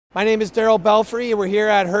My name is Daryl Belfry. We're here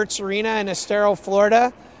at Hertz Arena in Estero,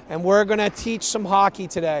 Florida, and we're going to teach some hockey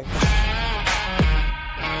today.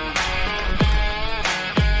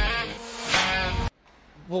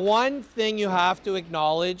 The one thing you have to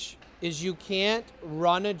acknowledge is you can't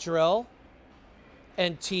run a drill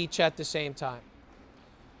and teach at the same time.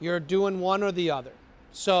 You're doing one or the other.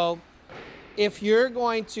 So if you're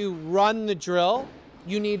going to run the drill,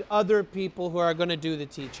 you need other people who are going to do the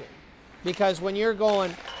teaching. Because when you're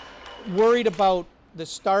worried about the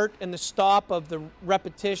start and the stop of the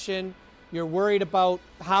repetition, you're worried about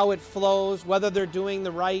how it flows, whether they're doing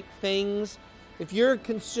the right things. If you're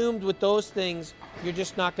consumed with those things, you're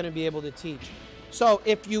just not going to be able to teach. So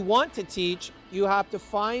if you want to teach, you have to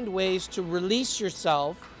find ways to release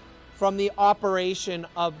yourself from the operation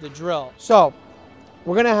of the drill. So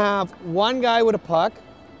we're going to have one guy with a puck.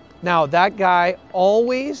 Now that guy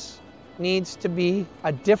always needs to be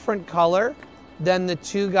a different color than the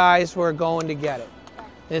two guys who are going to get it.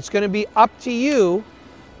 And it's going to be up to you.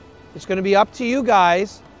 It's going to be up to you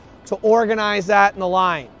guys to organize that in the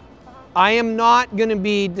line. I am not going to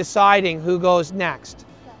be deciding who goes next.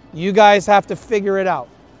 You guys have to figure it out.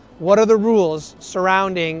 What are the rules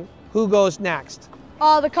surrounding who goes next?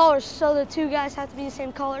 The colors. So the two guys have to be the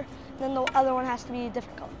same color, and then the other one has to be a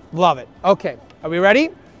different color. Love it. Okay. Are we ready?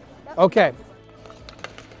 Yep. Okay.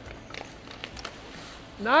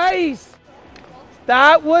 Nice.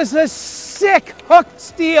 That was a sick hook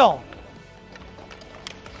steal.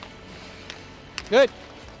 Good.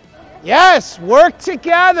 Yes, work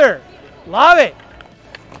together. Love it.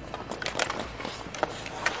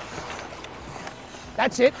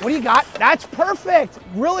 That's it. What do you got? That's perfect.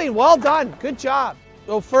 Really well done. Good job.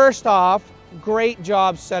 So first off, great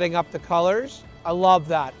job setting up the colors. I love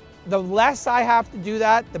that. The less I have to do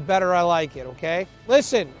that, the better I like it, okay?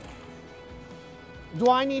 Listen, do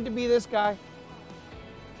I need to be this guy?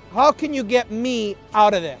 How can you get me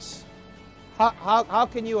out of this? How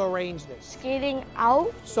can you arrange this? Skating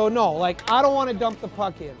out? So no, like I don't want to dump the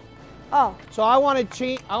puck in. Oh. So I want to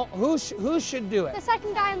change. Who should do it? The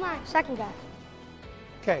second guy in line. Second guy.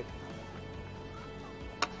 Okay.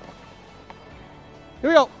 Here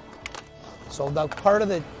we go. So the part of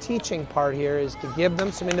the teaching part here is to give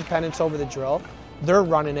them some independence over the drill. They're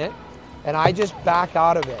running it, and I just back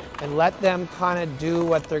out of it and let them kind of do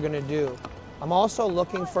what they're going to do. I'm also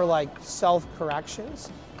looking for like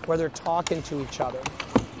self-corrections where they're talking to each other.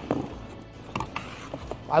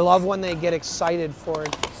 I love when they get excited for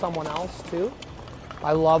someone else too.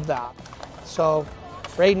 I love that. So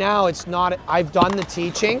right now it's not, I've done the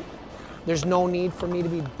teaching. There's no need for me to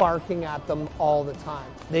be barking at them all the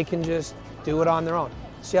time. They can just do it on their own.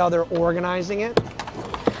 See how they're organizing it?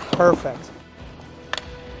 Perfect.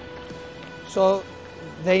 So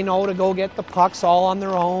they know to go get the pucks all on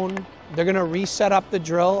their own. They're gonna reset up the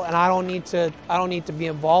drill, and I don't need to be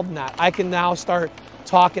involved in that. I can now start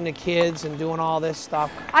talking to kids and doing all this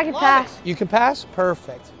stuff. I can pass. You can pass?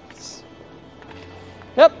 Perfect.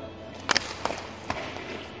 Yep.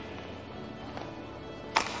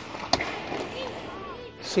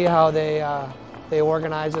 See how they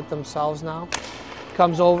organize it themselves now?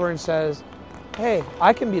 Comes over and says, hey,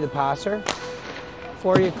 I can be the passer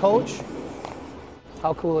for you, coach.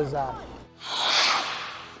 How cool is that?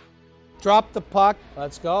 Drop the puck.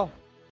 Let's go.